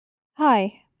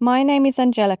Hi, my name is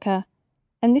Angelica,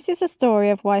 and this is a story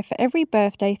of why for every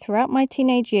birthday throughout my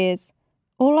teenage years,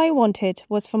 all I wanted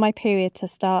was for my period to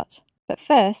start. But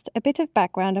first, a bit of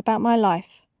background about my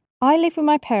life. I live with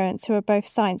my parents who are both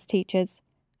science teachers,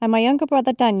 and my younger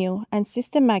brother Daniel and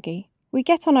sister Maggie. We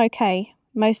get on okay,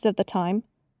 most of the time.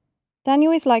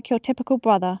 Daniel is like your typical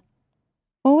brother,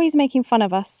 always making fun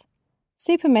of us,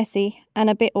 super messy and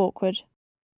a bit awkward.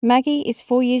 Maggie is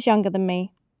 4 years younger than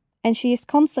me, and she is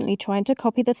constantly trying to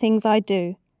copy the things I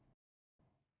do.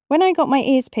 When I got my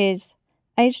ears pierced,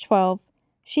 aged 12,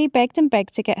 she begged and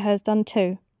begged to get hers done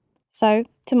too. So,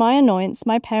 to my annoyance,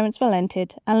 my parents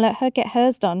relented and let her get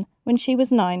hers done when she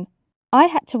was 9. I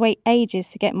had to wait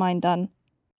ages to get mine done.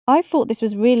 I thought this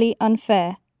was really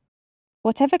unfair.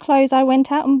 Whatever clothes I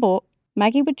went out and bought,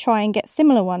 Maggie would try and get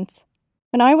similar ones.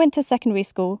 When I went to secondary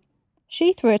school,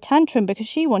 she threw a tantrum because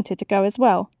she wanted to go as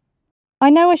well. I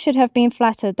know I should have been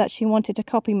flattered that she wanted to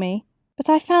copy me, but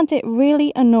I found it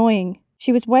really annoying.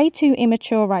 She was way too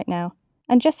immature right now,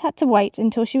 and just had to wait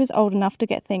until she was old enough to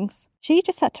get things. She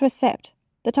just had to accept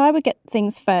that I would get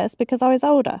things first because I was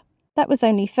older. That was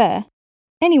only fair.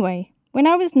 Anyway, when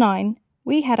I was 9,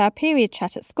 we had our period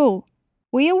chat at school.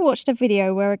 We all watched a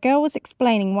video where a girl was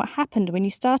explaining what happened when you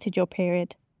started your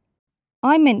period.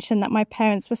 I mentioned that my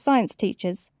parents were science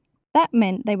teachers. That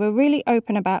meant they were really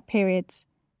open about periods,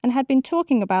 and had been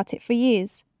talking about it for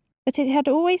years, but it had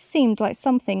always seemed like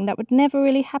something that would never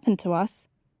really happen to us.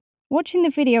 Watching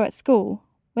the video at school,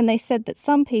 when they said that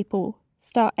some people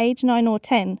start age 9 or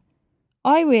 10,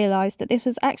 I realised that this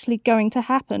was actually going to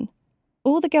happen.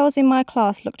 All the girls in my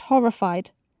class looked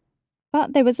horrified,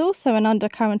 but there was also an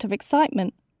undercurrent of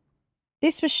excitement.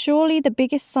 This was surely the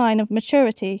biggest sign of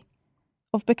maturity,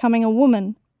 of becoming a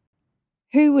woman.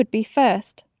 Who would be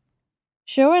first?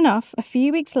 Sure enough, a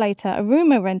few weeks later, a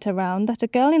rumour went around that a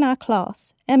girl in our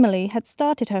class, Emily, had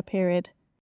started her period.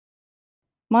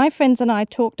 My friends and I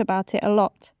talked about it a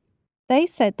lot. They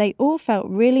said they all felt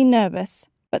really nervous,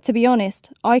 but to be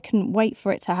honest, I couldn't wait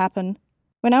for it to happen.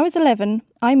 When I was 11,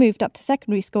 I moved up to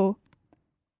secondary school.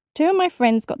 2 of my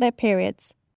friends got their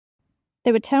periods.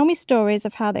 They would tell me stories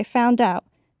of how they found out,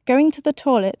 going to the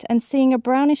toilet and seeing a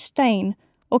brownish stain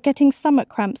or getting stomach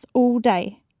cramps all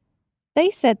day. They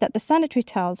said that the sanitary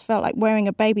towels felt like wearing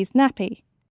a baby's nappy.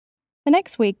 The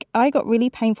next week, I got really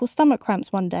painful stomach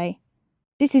cramps one day.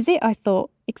 This is it, I thought,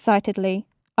 excitedly.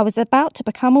 I was about to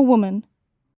become a woman.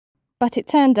 But it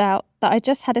turned out that I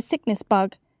just had a sickness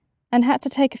bug and had to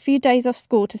take a few days off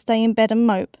school to stay in bed and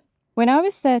mope. When I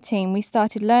was 13, we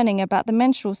started learning about the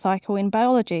menstrual cycle in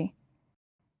biology.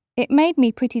 It made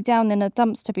me pretty down in the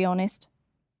dumps, to be honest,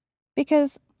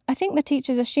 because I think the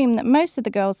teachers assumed that most of the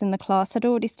girls in the class had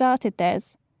already started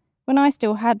theirs, when I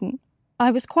still hadn't.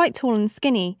 I was quite tall and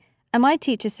skinny, and my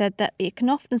teacher said that it can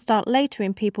often start later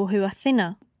in people who are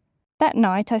thinner. That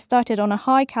night I started on a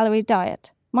high-calorie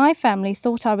diet. My family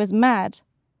thought I was mad.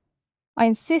 I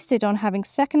insisted on having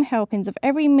second helpings of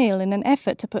every meal in an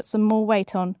effort to put some more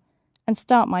weight on, and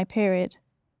start my period.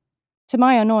 To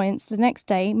my annoyance, the next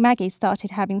day Maggie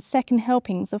started having second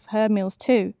helpings of her meals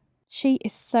too. She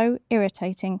is so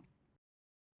irritating.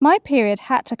 My period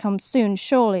had to come soon,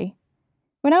 surely.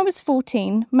 When I was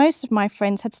 14, most of my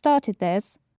friends had started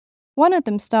theirs. One of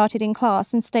them started in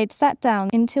class and stayed sat down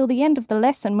until the end of the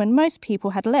lesson when most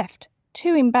people had left,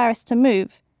 too embarrassed to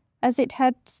move, as it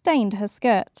had stained her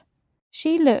skirt.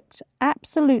 She looked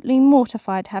absolutely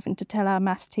mortified having to tell our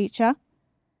maths teacher.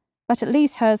 But at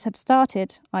least hers had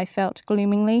started, I felt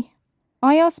gloomingly.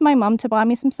 I asked my mum to buy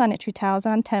me some sanitary towels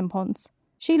and tampons.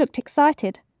 She looked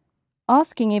excited,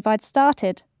 asking if I'd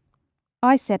started.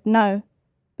 I said no,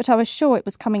 but I was sure it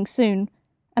was coming soon,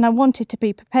 and I wanted to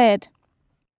be prepared.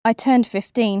 I turned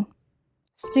 15.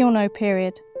 Still no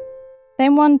period.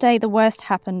 Then one day the worst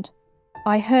happened.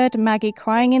 I heard Maggie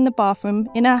crying in the bathroom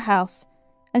in her house,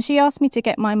 and she asked me to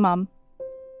get my mum.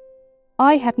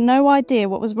 I had no idea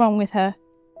what was wrong with her,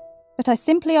 but I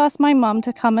simply asked my mum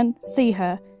to come and see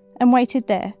her, and waited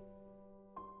there.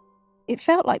 It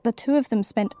felt like the 2 of them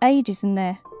spent ages in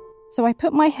there, so I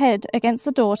put my head against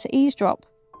the door to eavesdrop.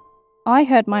 I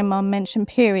heard my mum mention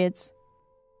periods.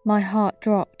 My heart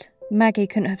dropped. Maggie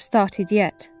couldn't have started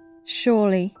yet.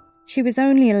 Surely. She was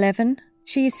only 11.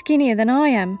 She is skinnier than I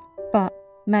am. But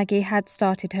Maggie had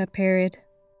started her period.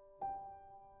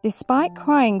 Despite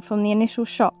crying from the initial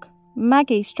shock,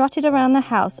 Maggie strutted around the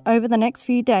house over the next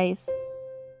few days.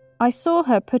 I saw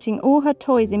her putting all her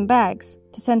toys in bags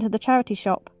to send to the charity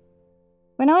shop.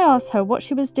 When I asked her what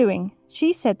she was doing,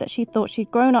 she said that she thought she'd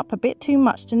grown up a bit too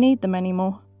much to need them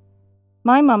anymore.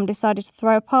 My mum decided to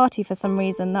throw a party for some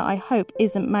reason that I hope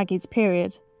isn't Maggie's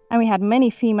period. and we had many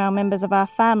female members of our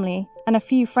family and a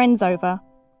few friends over.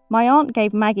 My aunt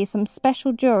gave Maggie some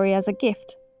special jewellery as a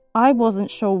gift. I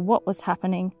wasn't sure what was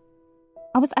happening.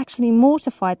 I was actually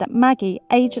mortified that Maggie,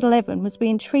 aged 11, was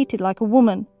being treated like a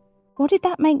woman. What did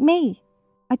that make me?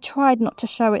 I tried not to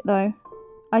show it though.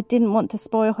 I didn't want to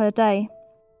spoil her day.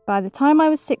 By the time I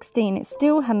was 16, it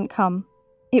still hadn't come.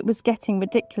 It was getting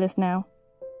ridiculous now.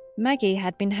 Maggie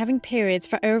had been having periods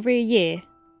for over a year,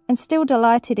 and still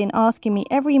delighted in asking me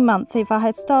every month if I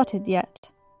had started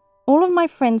yet. All of my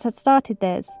friends had started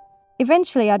theirs.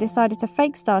 Eventually I decided to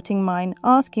fake starting mine,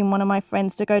 asking one of my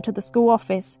friends to go to the school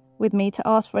office with me to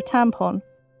ask for a tampon.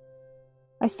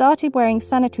 I started wearing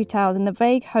sanitary towels in the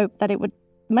vague hope that it would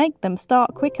make them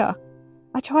start quicker.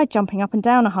 I tried jumping up and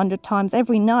down 100 times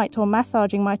every night or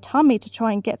massaging my tummy to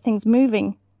try and get things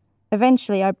moving.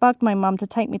 Eventually I bugged my mum to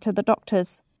take me to the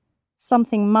doctors.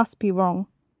 Something must be wrong.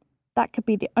 That could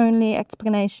be the only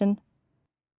explanation.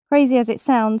 Crazy as it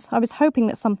sounds, I was hoping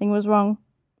that something was wrong.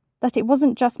 That it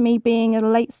wasn't just me being a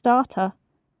late starter,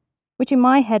 which in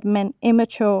my head meant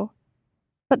immature.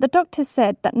 But the doctors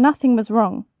said that nothing was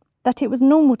wrong, that it was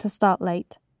normal to start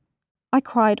late. I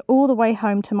cried all the way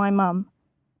home to my mum,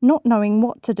 not knowing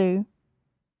what to do.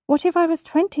 What if I was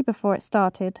 20 before it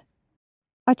started?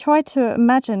 I tried to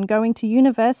imagine going to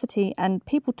university and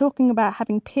people talking about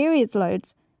having periods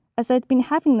loads as they'd been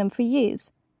having them for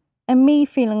years, and me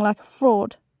feeling like a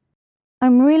fraud.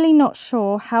 I'm really not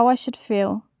sure how I should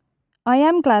feel. I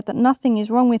am glad that nothing is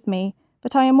wrong with me,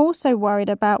 but I am also worried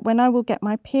about when I will get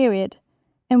my period,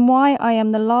 and why I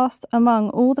am the last among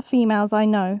all the females I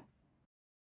know.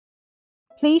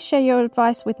 Please share your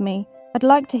advice with me. I'd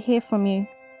like to hear from you.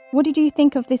 What did you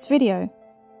think of this video?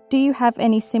 Do you have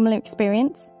any similar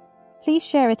experience? Please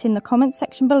share it in the comments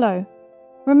section below.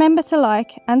 Remember to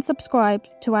like and subscribe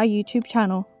to our YouTube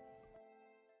channel.